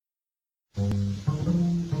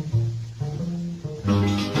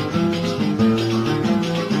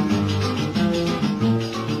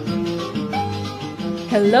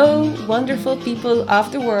Hello, wonderful people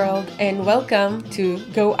of the world, and welcome to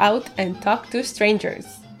Go Out and Talk to Strangers.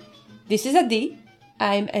 This is Adi.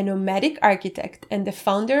 I'm a nomadic architect and the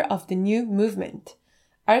founder of The New Movement,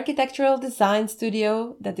 architectural design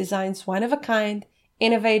studio that designs one-of-a-kind,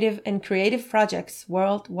 innovative and creative projects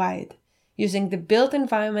worldwide, using the built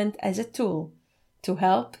environment as a tool to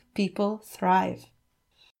help people thrive.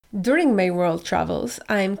 During my world travels,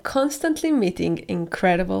 I'm constantly meeting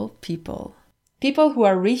incredible people. People who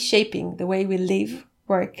are reshaping the way we live,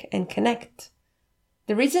 work, and connect.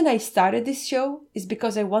 The reason I started this show is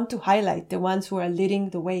because I want to highlight the ones who are leading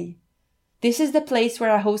the way. This is the place where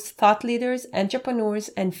I host thought leaders, entrepreneurs,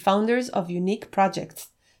 and founders of unique projects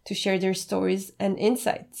to share their stories and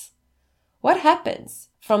insights. What happens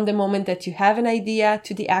from the moment that you have an idea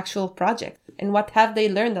to the actual project, and what have they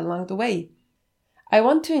learned along the way? I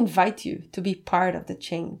want to invite you to be part of the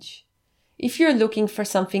change. If you're looking for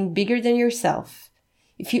something bigger than yourself,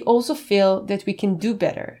 if you also feel that we can do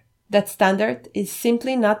better, that standard is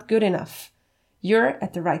simply not good enough, you're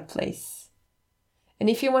at the right place. And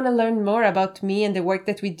if you want to learn more about me and the work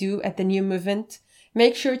that we do at The New Movement,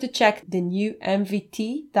 make sure to check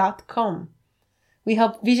thenewmvt.com. We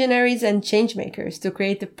help visionaries and changemakers to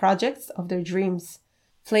create the projects of their dreams,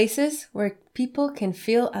 places where people can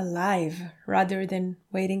feel alive rather than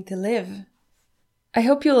waiting to live. I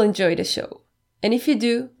hope you'll enjoy the show. And if you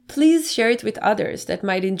do, please share it with others that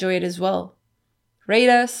might enjoy it as well. Rate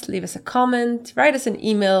us, leave us a comment, write us an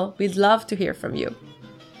email. We'd love to hear from you.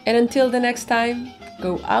 And until the next time,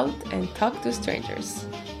 go out and talk to strangers.